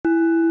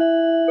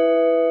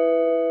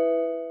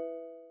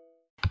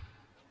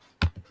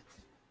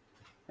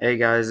Hey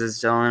guys, it's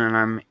Dylan and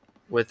I'm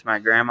with my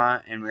grandma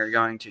and we're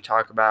going to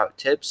talk about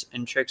tips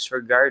and tricks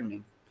for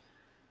gardening.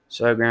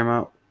 So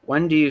Grandma,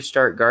 when do you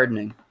start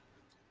gardening?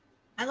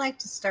 I like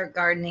to start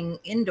gardening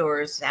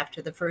indoors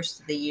after the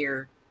first of the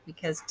year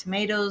because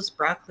tomatoes,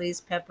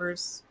 broccolis,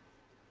 peppers,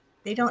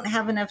 they don't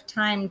have enough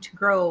time to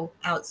grow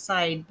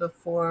outside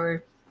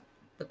before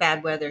the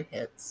bad weather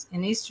hits.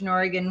 In Eastern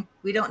Oregon,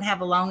 we don't have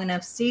a long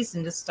enough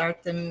season to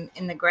start them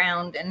in the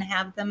ground and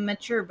have them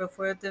mature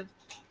before the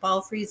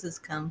fall freezes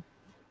come.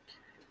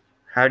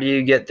 How do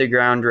you get the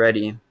ground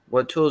ready?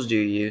 What tools do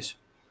you use?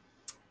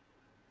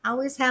 I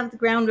always have the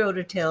ground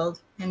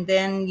rototilled and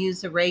then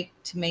use a rake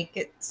to make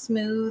it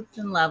smooth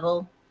and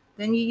level.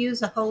 Then you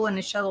use a hoe and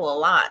a shovel a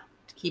lot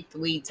to keep the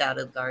weeds out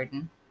of the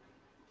garden.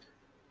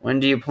 When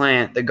do you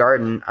plant the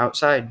garden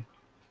outside?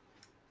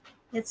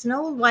 It's an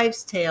old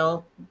wives'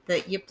 tale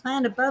that you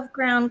plant above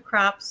ground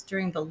crops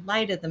during the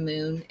light of the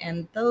moon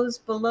and those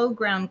below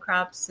ground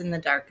crops in the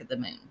dark of the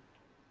moon.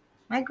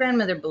 My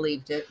grandmother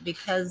believed it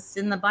because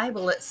in the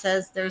Bible it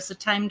says there's a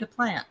time to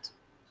plant.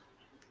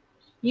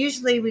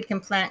 Usually we can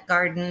plant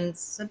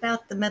gardens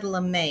about the middle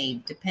of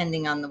May,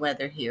 depending on the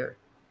weather here.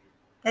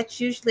 That's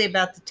usually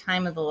about the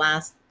time of the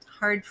last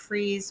hard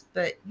freeze,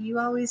 but you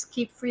always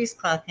keep freeze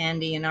cloth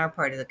handy in our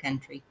part of the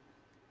country.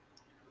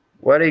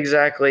 What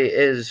exactly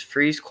is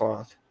freeze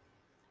cloth?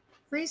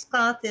 Freeze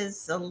cloth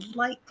is a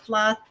light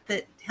cloth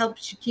that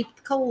helps you keep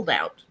the cold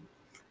out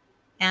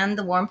and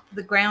the warmth of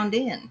the ground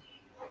in.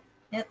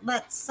 It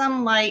lets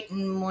some light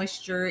and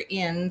moisture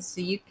in so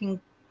it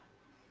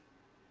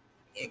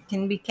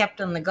can be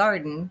kept on the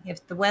garden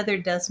if the weather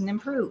doesn't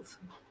improve.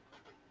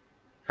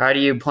 How do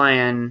you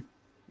plan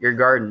your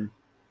garden?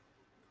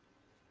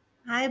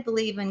 I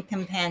believe in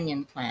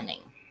companion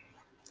planting.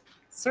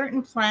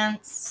 Certain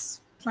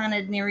plants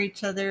planted near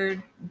each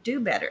other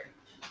do better,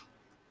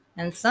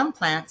 and some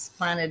plants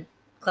planted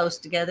close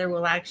together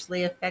will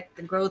actually affect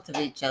the growth of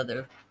each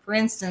other. For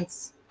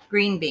instance,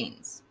 green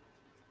beans.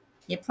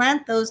 You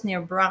plant those near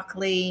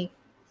broccoli,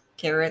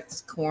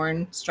 carrots,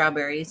 corn,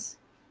 strawberries,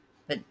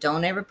 but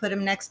don't ever put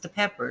them next to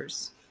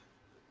peppers.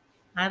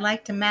 I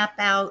like to map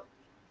out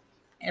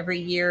every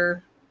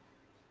year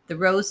the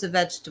rows of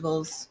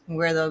vegetables and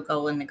where they'll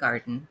go in the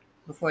garden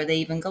before they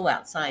even go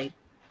outside.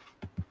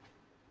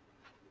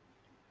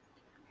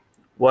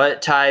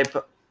 What type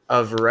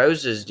of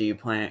roses do you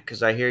plant?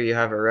 Because I hear you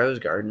have a rose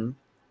garden.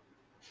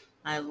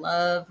 I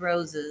love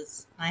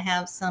roses. I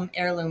have some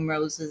heirloom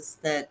roses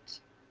that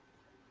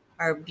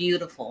are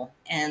beautiful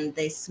and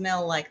they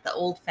smell like the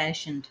old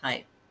fashioned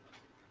type.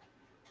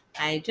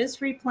 I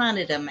just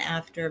replanted them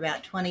after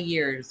about 20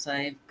 years.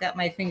 I've got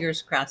my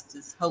fingers crossed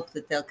to hope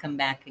that they'll come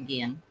back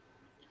again.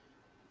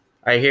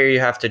 I hear you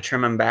have to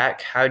trim them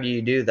back. How do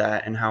you do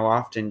that and how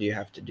often do you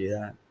have to do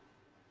that?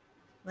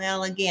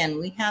 Well, again,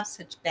 we have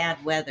such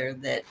bad weather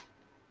that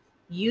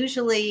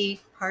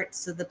usually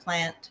parts of the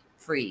plant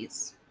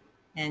freeze.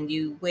 And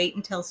you wait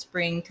until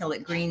spring till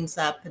it greens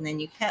up, and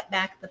then you cut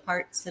back the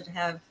parts that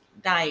have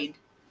died.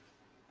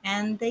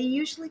 And they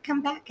usually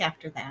come back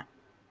after that.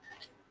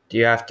 Do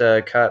you have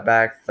to cut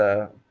back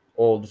the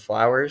old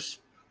flowers?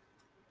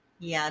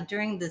 Yeah,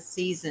 during the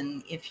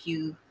season, if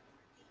you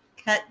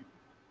cut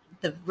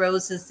the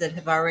roses that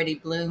have already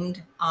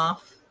bloomed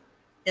off,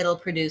 it'll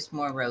produce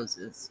more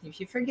roses. If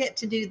you forget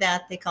to do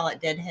that, they call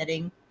it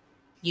deadheading.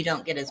 You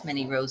don't get as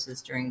many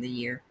roses during the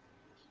year.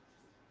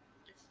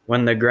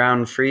 When the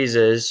ground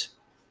freezes,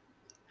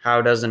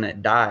 how doesn't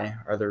it die?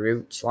 Are the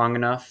roots long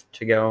enough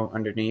to go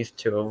underneath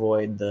to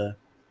avoid the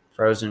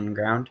frozen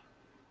ground?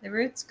 The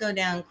roots go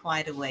down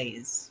quite a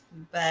ways,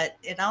 but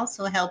it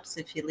also helps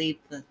if you leave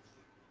the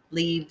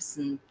leaves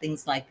and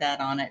things like that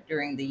on it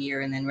during the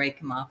year and then rake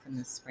them off in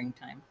the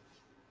springtime.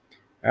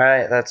 All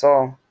right, that's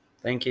all.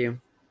 Thank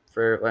you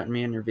for letting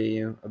me interview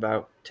you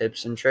about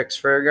tips and tricks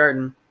for a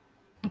garden.